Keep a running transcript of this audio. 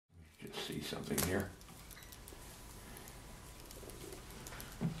see something here.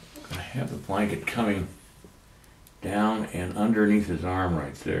 I have the blanket coming down and underneath his arm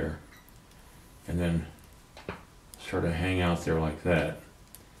right there, and then sort of hang out there like that.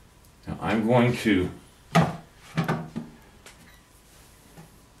 Now I'm going to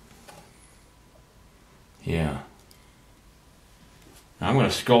I'm going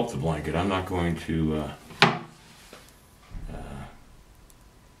to sculpt the blanket. I'm not going to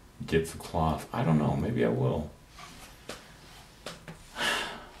dip the cloth. I don't know, maybe I will.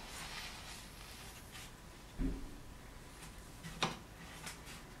 I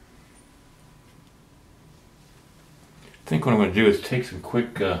think what I'm going to do is take some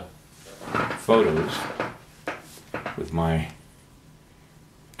quick photos with my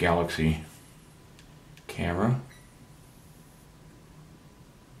Galaxy camera.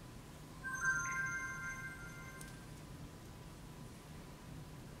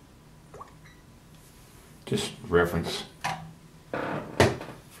 Just reference.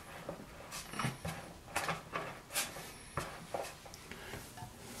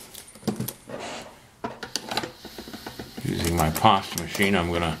 Using my pasta machine, I'm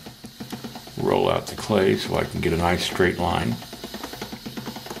going to roll out the clay so I can get a nice straight line.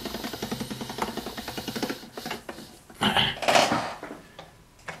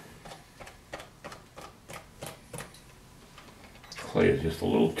 Clay is just a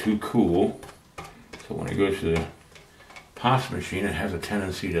little too cool, so when it goes to the pasta machine, it has a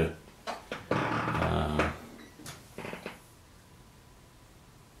tendency to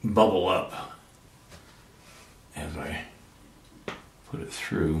bubble up as I put it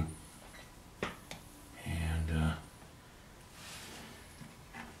through. And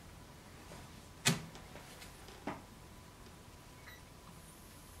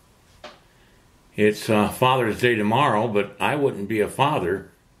it's Father's Day tomorrow, but I wouldn't be a father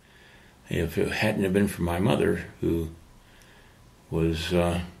if it hadn't have been for my mother, who was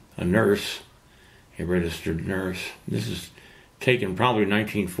a nurse, a registered nurse. This is taken probably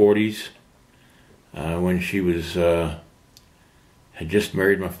 1940s, when she was had just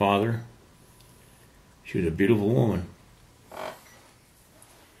married my father. She was a beautiful woman.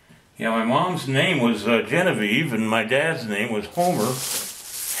 Yeah, my mom's name was Genevieve, and my dad's name was Homer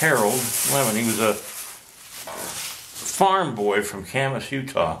Harold Lemon. He was a farm boy from Camas,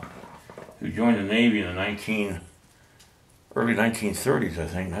 Utah, who joined the Navy in the early 1930s, I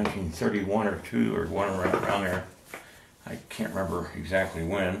think, 1931 or 2 or 1 around there. I can't remember exactly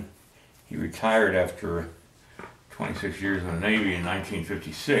when. He retired after 26 years in the Navy in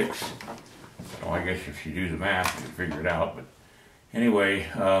 1956. So I guess if you do the math, you can figure it out. But anyway,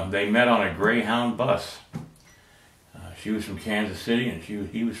 they met on a Greyhound bus. She was from Kansas City, and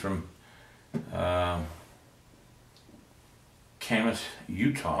he was from Camas,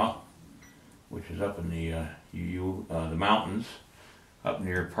 Utah, which is up in the mountains, up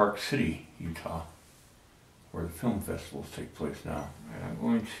near Park City, Utah, where the film festivals take place now. And I'm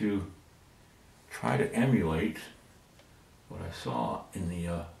going to try to emulate what I saw in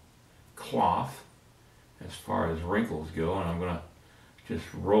the cloth as far as wrinkles go, and I'm going to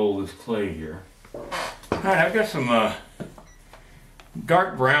just roll this clay here. Alright, I've got some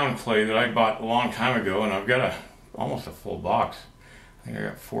dark brown clay that I bought a long time ago, and I've got almost a full box. I think I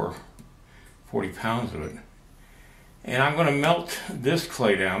got 40 pounds of it. And I'm going to melt this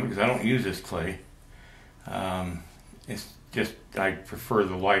clay down because I don't use this clay. It's just, I prefer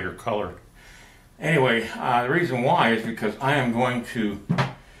the lighter color. Anyway, the reason why is because I am going to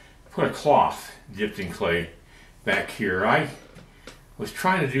put a cloth dipped in clay back here. I was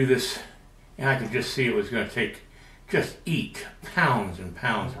trying to do this, and I could just see it was going to eat pounds and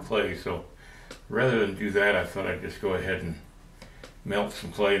pounds of clay. So rather than do that, I thought I'd just go ahead and melt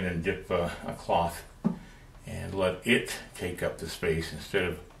some clay and then dip a cloth and let it take up the space instead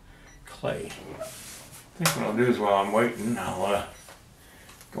of clay. I think what I'll do is, while I'm waiting, I'll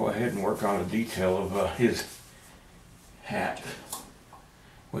go ahead and work on a detail of his hat,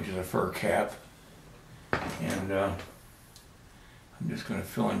 which is a fur cap. And I'm just going to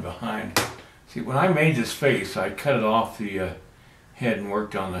fill in behind. See, when I made this face, I cut it off the head and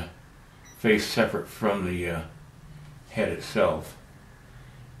worked on the face separate from the head itself.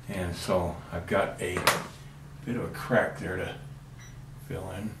 And so I've got a bit of a crack there to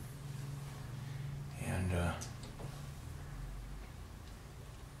fill in. And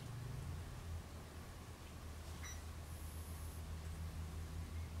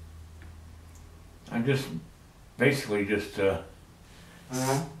I'm just basically just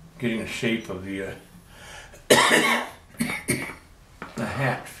getting the shape of the the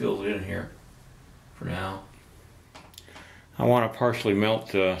hat filled in here for now. I want to partially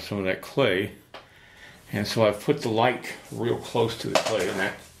melt some of that clay, and so I've put the light real close to the clay, and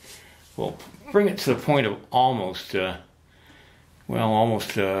that will bring it to the point of almost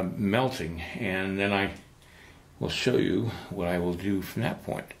melting, and then I will show you what I will do from that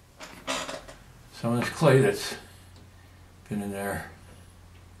point. Some of this clay that's been in there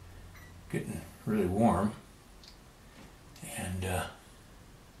getting really warm, and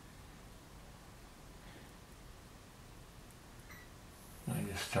I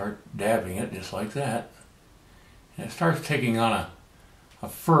just start dabbing it just like that, and it starts taking on a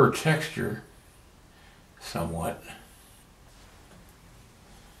fur texture somewhat.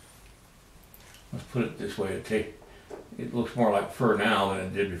 Let's put it this way, it looks more like fur now than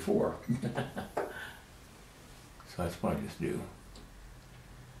it did before. So that's what I just do.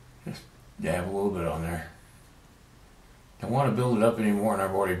 Just dab a little bit on there. Don't want to build it up anymore, and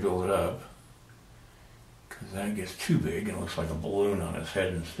I've already built it up, because then it gets too big and it looks like a balloon on its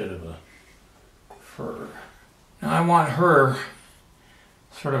head instead of a fur. Now I want her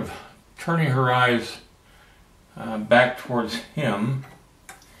sort of turning her eyes back towards him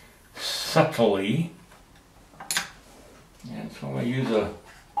subtly, and so I'm going to use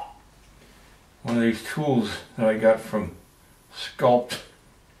one of these tools that I got from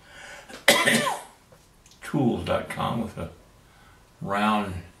Sculpting.com with a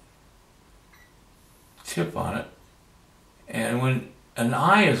round tip on it. And when an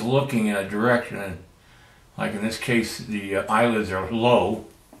eye is looking in a direction, and like in this case the eyelids are low,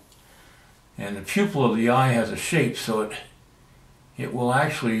 and the pupil of the eye has a shape, so it will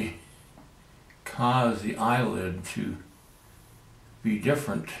actually cause the eyelid to be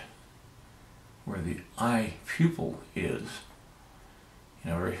different where the eye pupil is.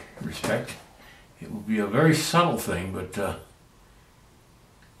 In every respect, it will be a very subtle thing, but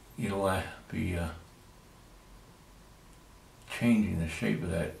it'll be changing the shape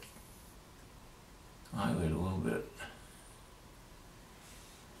of that eyelid a little bit.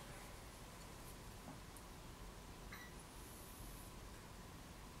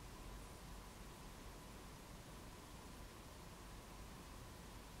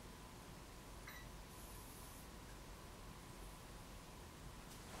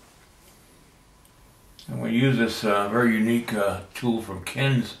 And we use this very unique tool from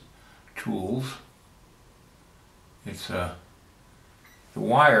Ken's Tools. It's the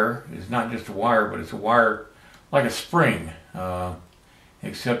wire is not just a wire, but it's a wire like a spring,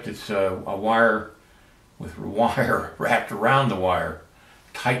 except it's a wire with wire wrapped around the wire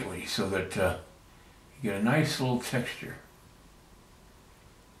tightly, so that you get a nice little texture.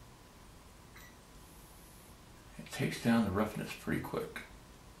 It takes down the roughness pretty quick.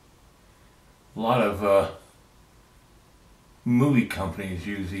 A lot of movie companies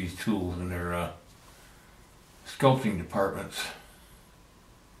use these tools in their sculpting departments.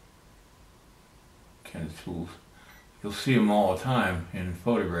 Ken's Tools. You'll see them all the time in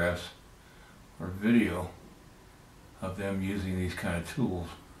photographs or video of them using these kind of tools.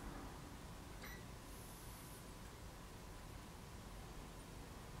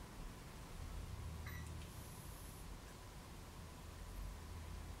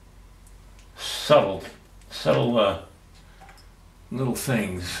 Subtle little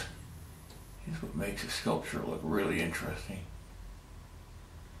things is what makes a sculpture look really interesting.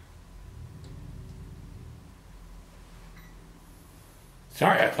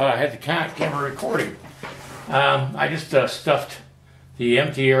 Sorry, I thought I had the camera recording. I just stuffed the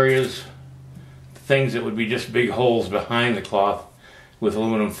empty areas, things that would be just big holes behind the cloth, with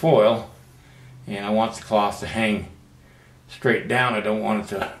aluminum foil, and I want the cloth to hang straight down. I don't want it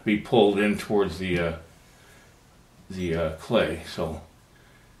to be pulled in towards the clay. So,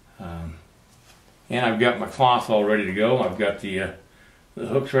 and I've got my cloth all ready to go. I've got the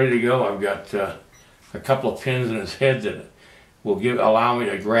hooks ready to go. I've got a couple of pins in his head that will allow me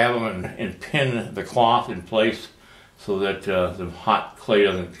to grab them and pin the cloth in place, so that the hot clay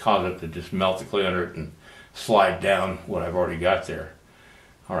doesn't cause it to just melt the clay under it and slide down what I've already got there.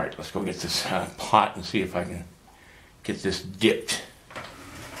 All right, let's go get this pot and see if I can get this dipped.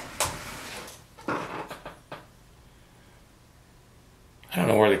 I don't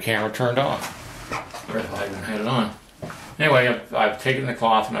know where the camera turned off. Or if I even had it on. Anyway, I've taken the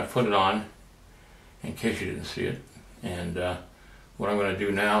cloth and I've put it on, in case you didn't see it. And what I'm going to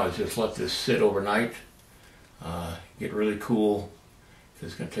do now is just let this sit overnight, get really cool.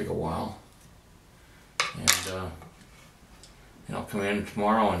 It's going to take a while. And I'll come in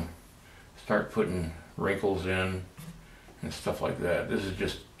tomorrow and start putting wrinkles in and stuff like that. This is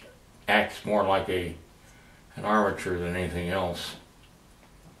just acts more like an armature than anything else.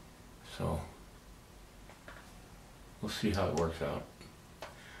 So we'll see how it works out.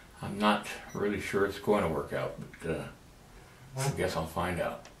 I'm not really sure it's going to work out, but I guess I'll find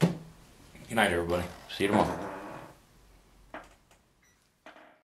out. Good night, everybody. See you tomorrow.